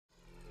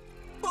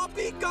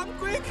Poppy, come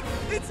quick!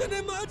 It's an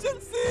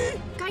emergency!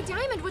 Guy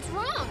Diamond, what's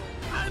wrong?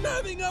 I'm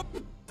having a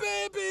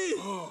baby!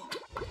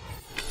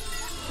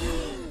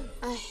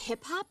 A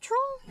hip-hop troll?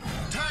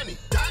 Tiny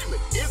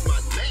Diamond is my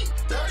name.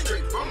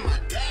 Straight from my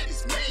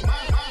daddy's name.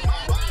 My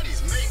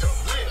body's made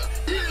of glitter,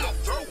 and I'll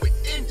throw it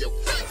in your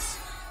face.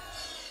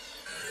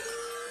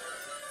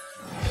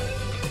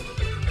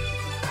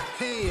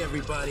 Hey,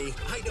 everybody.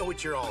 I know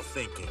what you're all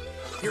thinking.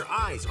 Your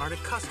eyes aren't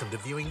accustomed to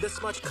viewing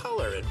this much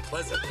color and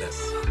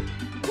pleasantness.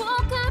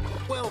 Woke up!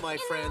 Well, my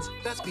friends,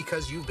 that's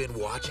because you've been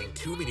watching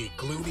too many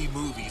gloomy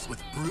movies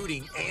with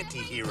brooding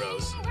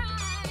anti-heroes.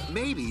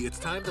 Maybe it's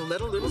time to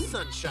let a little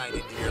sunshine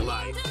into your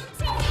life.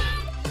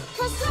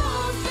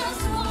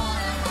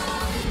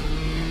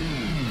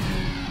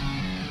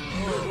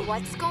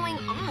 What's going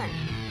on?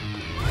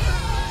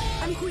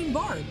 I'm Queen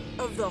Bard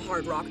of the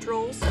Hard Rock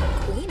Trolls.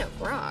 Queen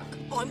of Rock?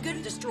 I'm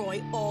gonna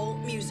destroy all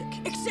music,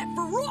 except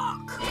for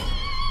rock!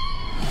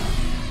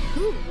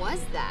 Who was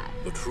that?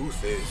 The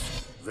truth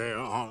is, there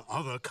are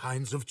other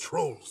kinds of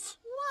trolls.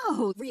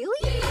 Whoa,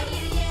 really?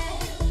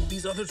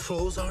 These other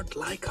trolls aren't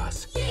like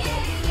us.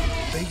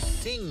 They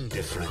sing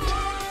different.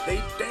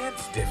 They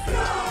dance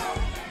different.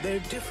 They're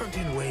different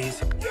in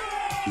ways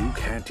you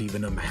can't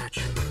even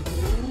imagine.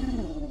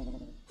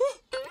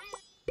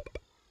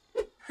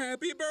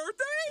 Happy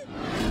birthday!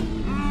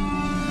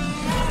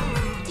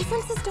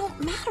 Differences don't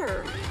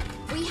matter.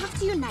 We have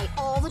to unite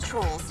all the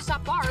trolls to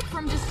stop Barb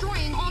from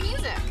destroying all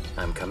music.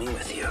 I'm coming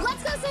with you.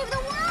 Let's go save the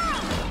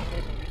world!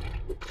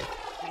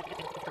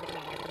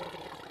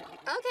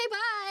 Okay,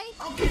 bye.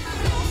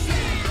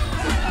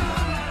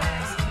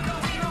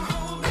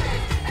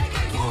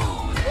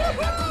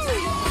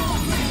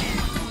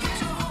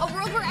 A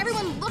world where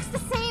everyone looks the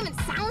same and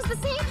sounds the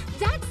same?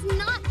 That's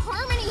not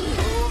harmony.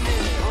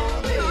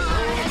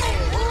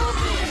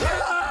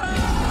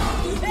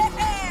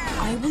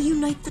 I will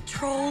unite the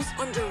trolls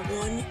under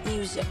one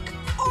music.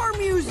 Our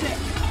music!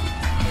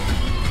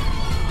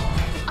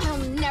 I'll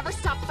never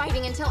stop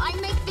fighting until I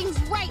make things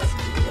right.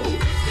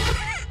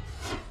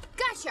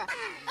 Gotcha.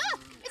 Oh,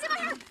 it's in my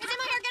hair. It's in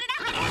my hair. Get it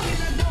out.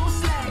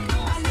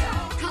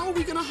 How are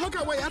we gonna hug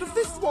our way out of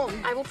this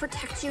one? I will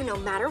protect you no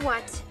matter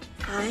what.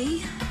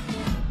 I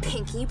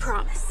pinky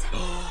promise.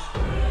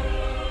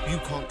 You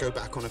can't go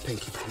back on a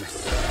pinky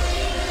promise.